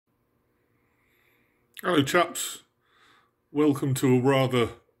Hello chaps, welcome to a rather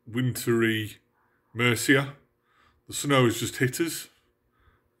wintry Mercia. The snow has just hit us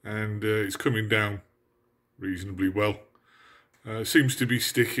and it's coming down reasonably well. It seems to be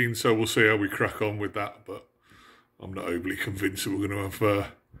sticking, so we'll see how we crack on with that, but I'm not overly convinced that we're going to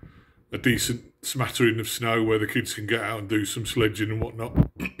have a decent smattering of snow where the kids can get out and do some sledging and whatnot.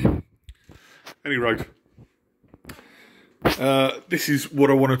 Anyway, this is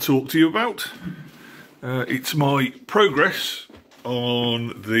what I want to talk to you about. It's my progress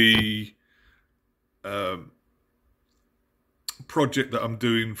on the project that I'm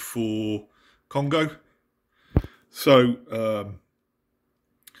doing for Congo. So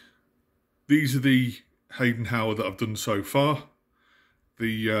these are the Hayden Hauer that I've done so far.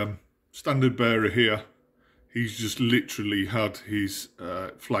 The standard bearer here, he's just literally had his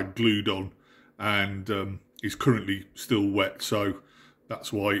flag glued on and he's currently still wet, so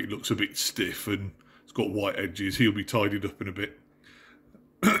that's why it looks a bit stiff and it's got white edges. He'll be tidied up in a bit.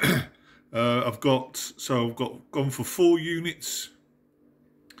 I've gone for 4 units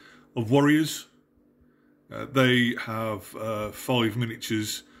of warriors. They have 5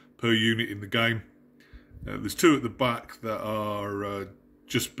 miniatures per unit in the game. There's 2 at the back that are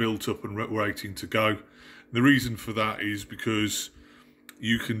just built up and waiting to go. The reason for that is because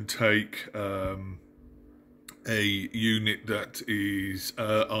you can take a unit that is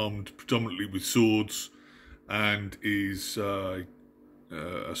armed predominantly with swords and is a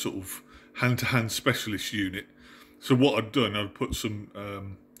sort of hand-to-hand specialist unit. So what I've done, I've put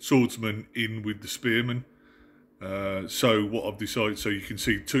some swordsmen in with the spearmen. So what I've decided, so you can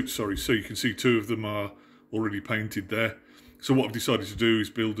see 2 of them are already painted there. So what I've decided to do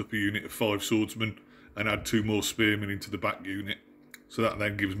is build up a unit of 5 swordsmen and add 2 more spearmen into the back unit. So that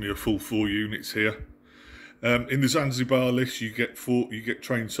then gives me a full 4 units here. In the Zanzibar list, you get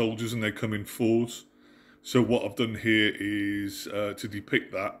trained soldiers, and they come in 4s. So what I've done here is to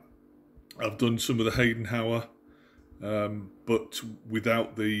depict that, I've done some of the Hayden Hauer, but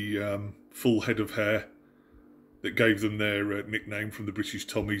without the full head of hair that gave them their nickname from the British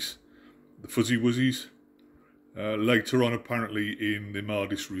Tommies, the Fuzzy Wuzzies. Later on, apparently in the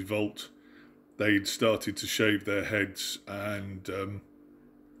Mahdist revolt, they'd started to shave their heads and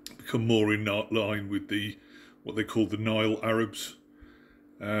become more in line with what they call the Nile Arabs,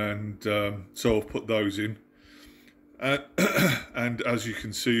 and so I've put those in. And as you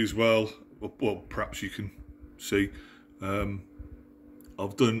can see as well, perhaps you can see,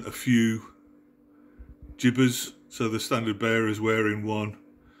 I've done a few jibbers. So the standard bearer is wearing one,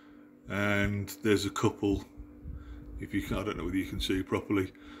 and there's a couple, if you can, I don't know whether you can see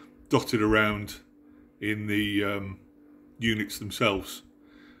properly, dotted around in the units themselves.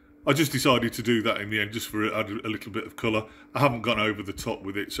 I just decided to do that in the end, just for add a little bit of colour. I haven't gone over the top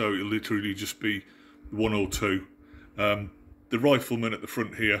with it, so it'll literally just be 1 or 2. The riflemen at the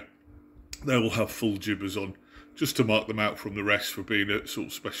front here, they will have full jibbers on, just to mark them out from the rest for being a sort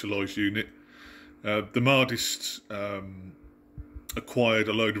of specialised unit. The Mahdists acquired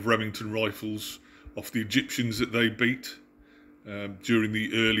a load of Remington rifles off the Egyptians that they beat during the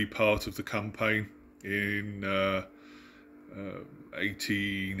early part of the campaign in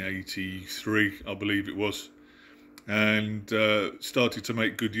 1883, I believe it was, and started to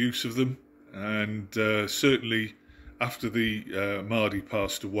make good use of them. And certainly after the Mahdi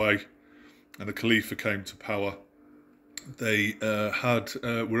passed away and the Khalifa came to power, they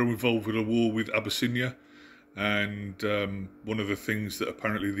were involved with a war with Abyssinia, and one of the things that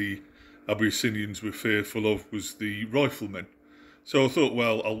apparently the Abyssinians were fearful of was the riflemen. So I thought,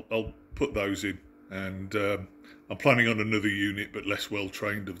 well, I'll put those in, and I'm planning on another unit, but less well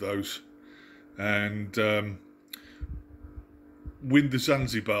trained of those. And with the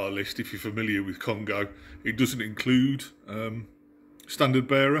Zanzibar list, if you're familiar with Congo, it doesn't include standard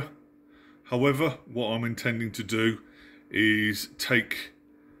bearer. However, what I'm intending to do is take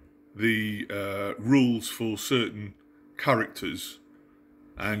the rules for certain characters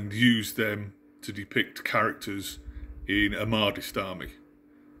and use them to depict characters in a Mahdist army.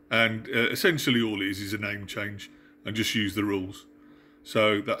 And essentially all it is a name change, and just use the rules.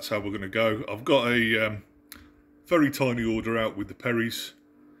 So that's how we're going to go. I've got a very tiny order out with the Perrys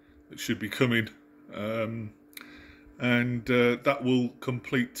that should be coming, and that will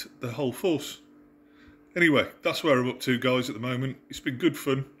complete the whole force. Anyway, that's where I'm up to, guys, at the moment. It's been good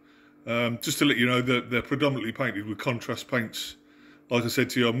fun. Just to let you know that they're predominantly painted with contrast paints. Like I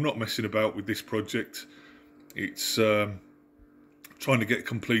said to you, I'm not messing about with this project. It's trying to get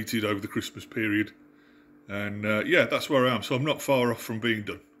completed over the Christmas period. And yeah, that's where I am. So I'm not far off from being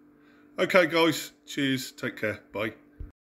done. Okay, guys. Cheers. Take care. Bye.